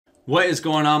What is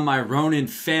going on, my Ronin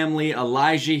family?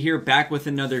 Elijah here, back with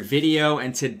another video,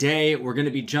 and today we're going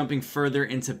to be jumping further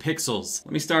into Pixels.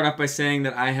 Let me start off by saying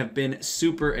that I have been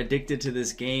super addicted to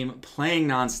this game, playing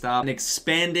nonstop and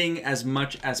expanding as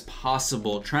much as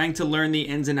possible, trying to learn the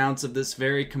ins and outs of this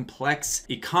very complex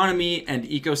economy and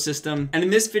ecosystem. And in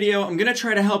this video, I'm going to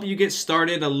try to help you get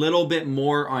started a little bit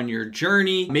more on your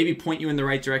journey, maybe point you in the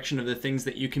right direction of the things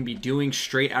that you can be doing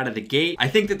straight out of the gate. I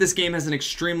think that this game has an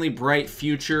extremely bright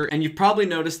future, and you've probably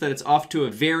noticed that it's off to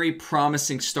a very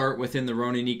promising start within the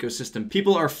Ronin ecosystem.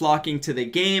 People are flocking to the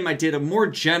game. I did a more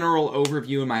general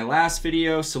overview in my last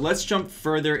video, so let's jump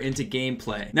further into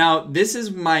gameplay. Now, this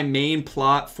is my main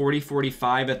plot,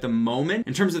 4045 at the moment,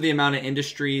 in terms of the amount of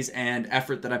industries and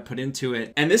effort that I put into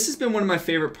it. And this has been one of my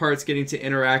favorite parts, getting to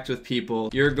interact with people.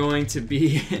 You're going to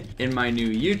be in my new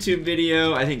YouTube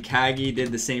video. I think Kagi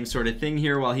did the same sort of thing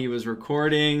here while he was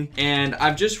recording. And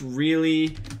I've just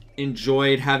really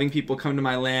enjoyed having people come to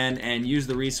my land and use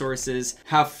the resources,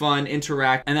 have fun,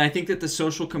 interact. And I think that the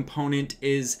social component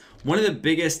is one of the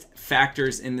biggest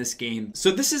factors in this game. So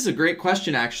this is a great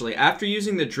question, actually. After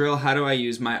using the drill, how do I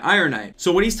use my ironite?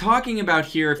 So what he's talking about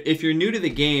here, if you're new to the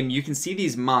game, you can see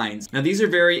these mines. Now, these are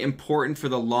very important for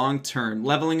the long term.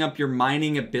 Leveling up your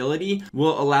mining ability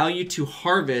will allow you to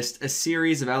harvest a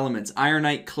series of elements: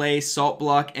 ironite, clay, salt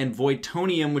block, and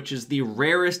voidtonium, which is the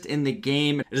rarest in the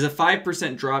game. It is a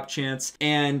 5% drop chance,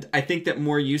 and I think that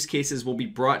more use cases will be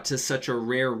brought to such a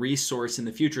rare resource in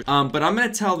the future. But I'm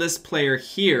going to tell this player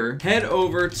here, head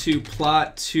over to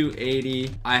plot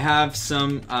 280. I have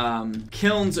some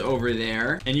kilns over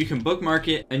there, and you can bookmark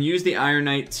it and use the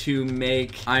ironite to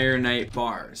make ironite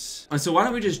bars. And so why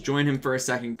don't we just join him for a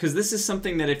second, because this is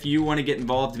something that if you want to get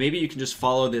involved, maybe you can just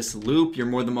follow this loop. You're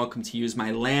more than welcome to use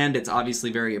my land. It's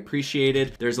obviously very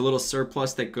appreciated. There's a little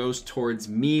surplus that goes towards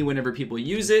me whenever people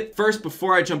use it. First,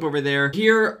 before I jump over there,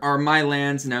 here are my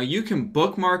lands. Now, you can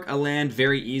bookmark a land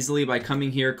very easily by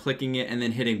coming here, clicking it, and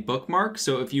then hitting bookmark.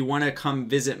 So if you want to come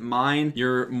visit mine,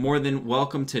 you're more than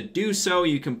welcome to do so.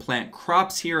 You can plant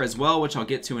crops here as well, which I'll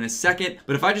get to in a second.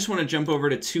 But if I just want to jump over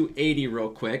to 280 real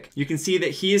quick, you can see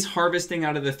that he is harvesting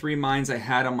out of the 3 mines I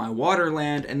had on my water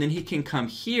land, and then he can come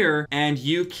here and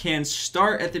you can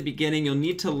start at the beginning. You'll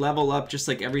need to level up, just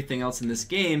like everything else in this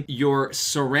game, your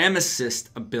ceramicist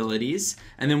abilities.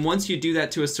 And then once you do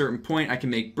that to a certain point, I can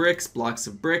make bricks, blocks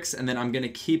of bricks, and then I'm going to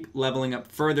keep leveling up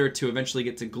further to eventually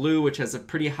get to glue, which has a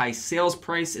pretty high sales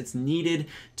price. It's needed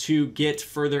to get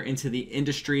further into the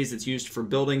industries. It's used for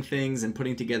building things and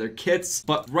putting together kits.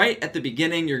 But right at the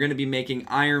beginning, you're going to be making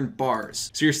iron bars.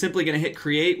 So you're simply going to hit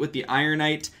create with the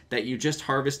ironite that you just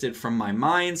harvested from my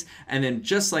mines, and then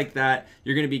just like that,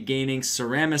 you're going to be gaining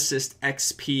ceramicist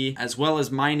XP as well as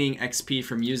mining XP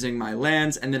from using my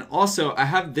lands. And then also I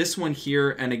have this one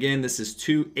here, and again, this is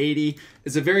 280.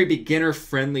 It's a very beginner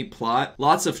friendly plot.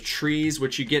 Lots of trees,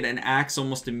 which you get an axe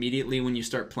almost immediately when you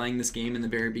start playing this game in the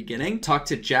very beginning. Talk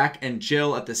to Jack and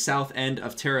Jill at the south end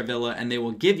of Terravilla and they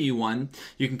will give you one.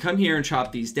 You can come here and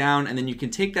chop these down, and then you can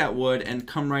take that wood and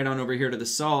come right on over here to the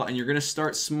saw, and you're going to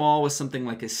start small with something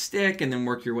like a stick and then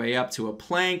work your way up to a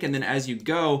plank. And then as you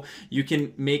go, you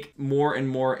can make more and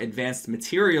more advanced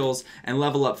materials and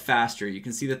level up faster. You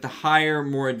can see that the higher,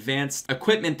 more advanced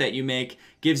equipment that you make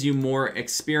gives you more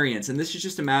experience. And this is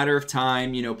just a matter of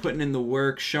time, you know, putting in the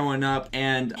work, showing up,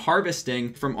 and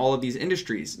harvesting from all of these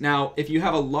industries. Now, if you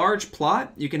have a large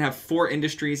plot, you can have 4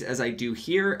 industries as I do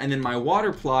here. And then my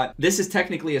water plot, this is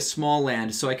technically a small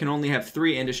land, so I can only have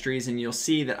 3 industries, and you'll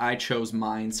see that I chose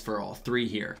mines for all 3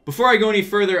 here. Before I go any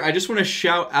further, I just want to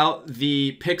shout out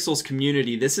the Pixels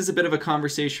community. This is a bit of a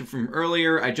conversation from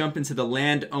earlier. I jump into the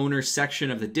landowner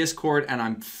section of the Discord and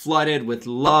I'm flooded with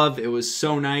love. It was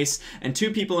so nice. And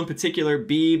 2 people in particular,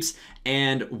 Beebs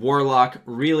and Warlock,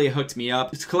 really hooked me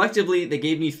up. Collectively, they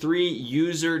gave me 3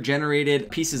 user-generated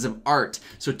pieces of art.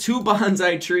 So 2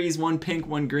 bonsai trees, 1 pink,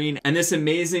 1 green, and this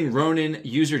amazing Ronin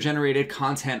user-generated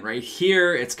content right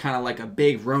here. It's kind of like a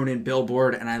big Ronin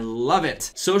billboard, and I love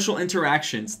it. Social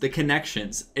interactions, the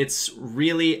connections. It's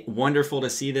really wonderful to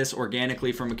see this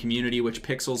organically from a community, which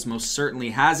Pixels most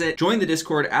certainly has it. Join the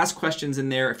Discord, ask questions in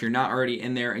there if you're not already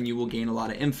in there, and you will gain a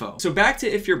lot of info. So back to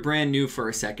if you're brand new for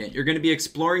a second, you're going to be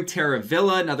exploring Terravilla.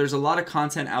 Now, there's a lot of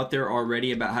content out there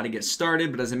already about how to get started,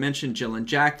 but as I mentioned, Jill and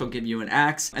Jack, they'll give you an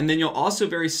axe. And then you'll also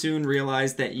very soon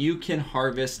realize that you can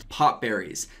harvest pot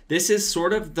berries. This is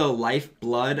sort of the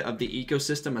lifeblood of the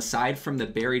ecosystem aside from the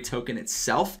berry token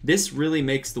itself. This really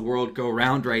makes the world go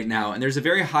round right now, and there's a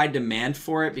very high demand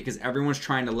for it because everyone's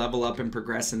trying to level up and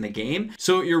progress in the game.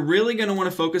 So you're really going to want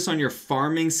to focus on your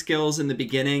farming skills in the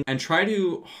beginning and try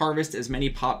to harvest as many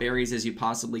pot berries as you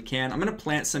possibly can. I'm going to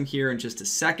plant some here in just a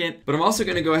second. it. But I'm also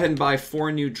going to go ahead and buy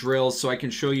 4 new drills so I can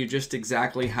show you just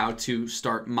exactly how to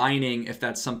start mining if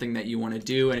that's something that you want to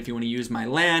do. And if you want to use my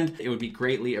land, it would be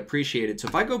greatly appreciated. So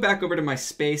if I go back over to my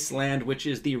space land, which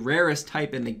is the rarest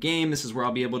type in the game, this is where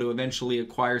I'll be able to eventually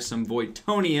acquire some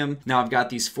voidtonium. Now I've got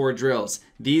these 4 drills.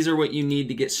 These are what you need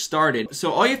to get started.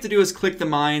 So all you have to do is click the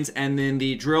mines, and then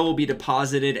the drill will be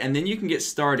deposited, and then you can get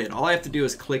started. All I have to do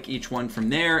is click each one from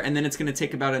there, and then it's going to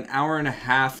take about an hour and a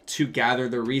half to gather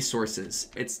the resources.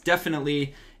 It's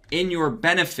definitely in your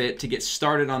benefit to get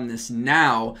started on this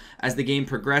now. As the game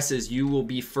progresses, you will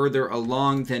be further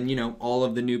along than, you know, all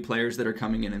of the new players that are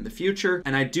coming in the future.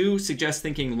 And I do suggest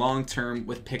thinking long-term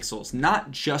with pixels,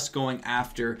 not just going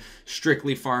after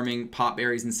strictly farming pop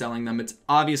berries and selling them. It's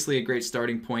obviously a great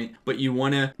starting point, but you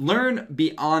want to learn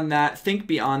beyond that, think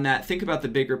beyond that, think about the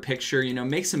bigger picture, you know,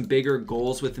 make some bigger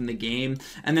goals within the game.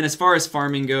 And then as far as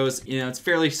farming goes, you know, it's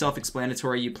fairly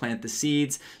self-explanatory. You plant the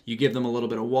seeds, you give them a little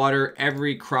bit of water.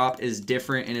 Every crop is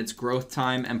different in its growth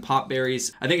time, and pop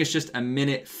berries, I think it's just a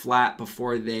minute flat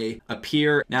before they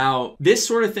appear. Now, this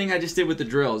sort of thing I just did with the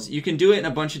drills, you can do it in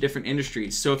a bunch of different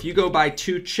industries. So if you go buy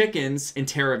 2 chickens in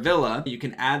Terravilla, you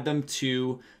can add them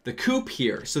to the coop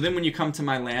here. So then when you come to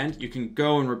my land, you can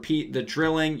go and repeat the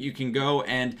drilling. You can go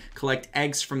and collect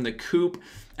eggs from the coop,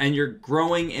 and you're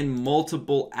growing in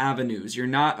multiple avenues. You're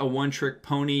not a one-trick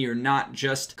pony. You're not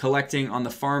just collecting on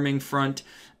the farming front.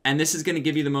 And this is going to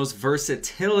give you the most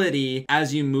versatility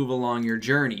as you move along your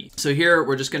journey. So here,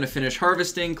 we're just going to finish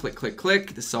harvesting. Click, click,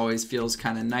 click. This always feels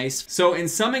kind of nice. So in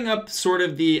summing up sort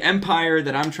of the empire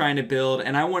that I'm trying to build,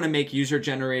 and I want to make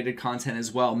user-generated content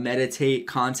as well, meditate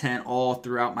content all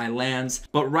throughout my lands.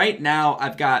 But right now,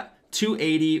 I've got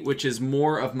 280, which is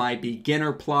more of my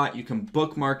beginner plot. You can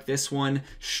bookmark this one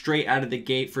straight out of the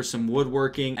gate for some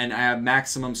woodworking, and I have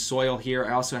maximum soil here.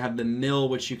 I also have the mill,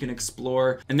 which you can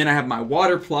explore, and then I have my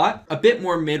water plot, a bit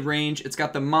more mid-range. It's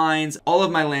got the mines. All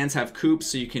of my lands have coops,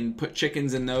 so you can put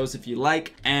chickens in those if you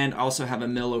like, and I also have a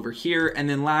mill over here. And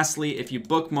then lastly, if you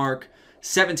bookmark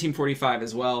 1745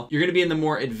 as well, you're going to be in the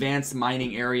more advanced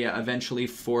mining area eventually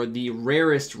for the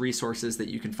rarest resources that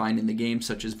you can find in the game,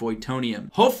 such as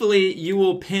voidtonium. Hopefully you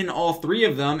will pin all 3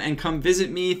 of them and come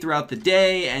visit me throughout the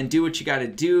day and do what you got to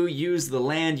do. Use the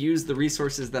land, use the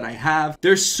resources that I have.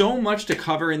 There's so much to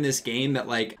cover in this game that,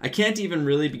 like, I can't even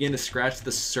really begin to scratch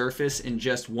the surface in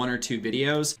just 1 or 2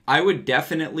 videos. I would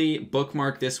definitely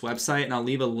bookmark this website, and I'll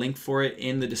leave a link for it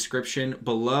in the description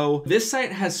below. This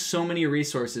site has so many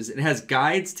resources. It has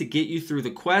guides to get you through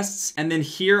the quests. And then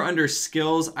here under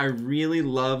skills, I really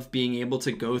love being able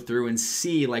to go through and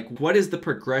see, like, what is the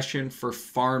progression for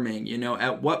farming? You know,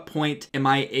 at what point am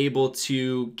I able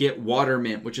to get water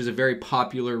mint, which is a very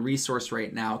popular resource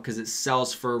right now because it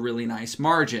sells for a really nice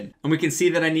margin. And we can see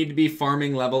that I need to be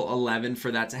farming level 11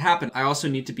 for that to happen. I also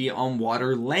need to be on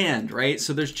water land, right?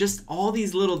 So there's just all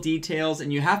these little details,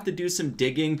 and you have to do some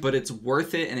digging, but it's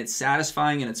worth it, and it's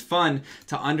satisfying, and it's fun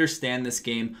to understand this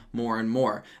game more and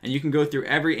more. And you can go through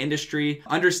every industry,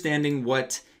 understanding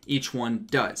what each one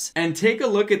does. And take a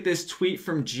look at this tweet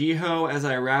from Jihoz as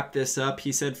I wrap this up.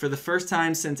 He said, for the first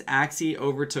time since Axie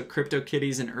overtook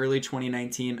CryptoKitties in early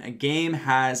 2019, a game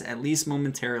has, at least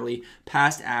momentarily,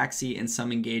 passed Axie in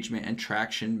some engagement and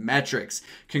traction metrics.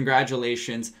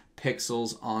 Congratulations,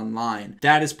 Pixels Online.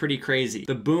 That is pretty crazy.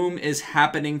 The boom is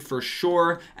happening for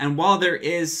sure. And while there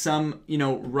is some, you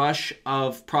know, rush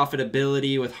of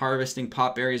profitability with harvesting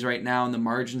pop berries right now and the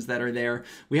margins that are there,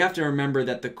 we have to remember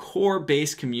that the core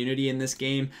base community in this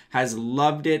game has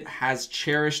loved it, has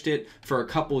cherished it for a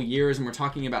couple years. And we're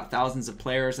talking about thousands of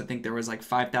players. I think there was like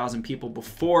 5,000 people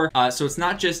before. So it's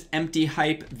not just empty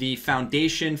hype. The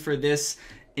foundation for this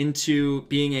into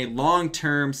being a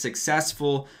long-term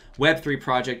successful Web3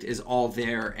 project is all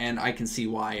there, and I can see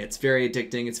why. It's very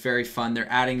addicting. It's very fun. They're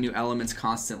adding new elements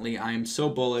constantly. I am so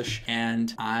bullish,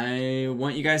 and I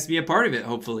want you guys to be a part of it,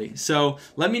 hopefully. So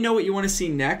let me know what you want to see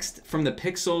next from the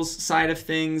Pixels side of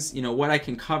things, you know, what I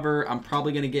can cover. I'm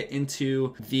probably going to get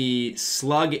into the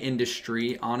slug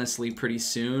industry, honestly, pretty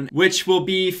soon, which will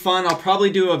be fun. I'll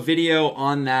probably do a video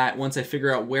on that once I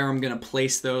figure out where I'm going to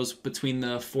place those between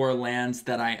the 4 lands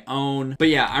that I own. But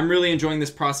yeah, I'm really enjoying this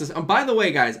process. Oh, by the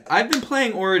way, guys, I've been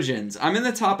playing Origins. I'm in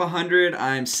the top 100.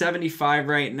 I'm 75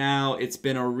 right now. It's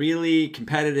been a really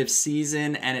competitive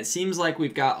season, and it seems like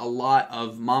we've got a lot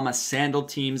of Mama Sandal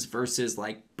teams versus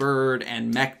like Bird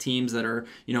and Mech teams that are,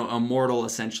 you know, immortal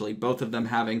essentially, both of them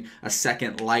having a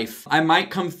second life. I might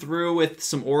come through with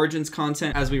some Origins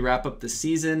content as we wrap up the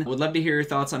season. Would love to hear your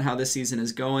thoughts on how this season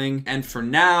is going. And for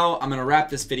now, I'm gonna wrap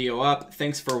this video up.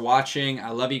 Thanks for watching.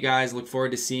 I love you guys. Look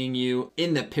forward to seeing you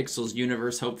in the Pixels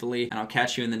universe, hopefully, and I'll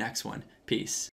catch you in the next one. Peace.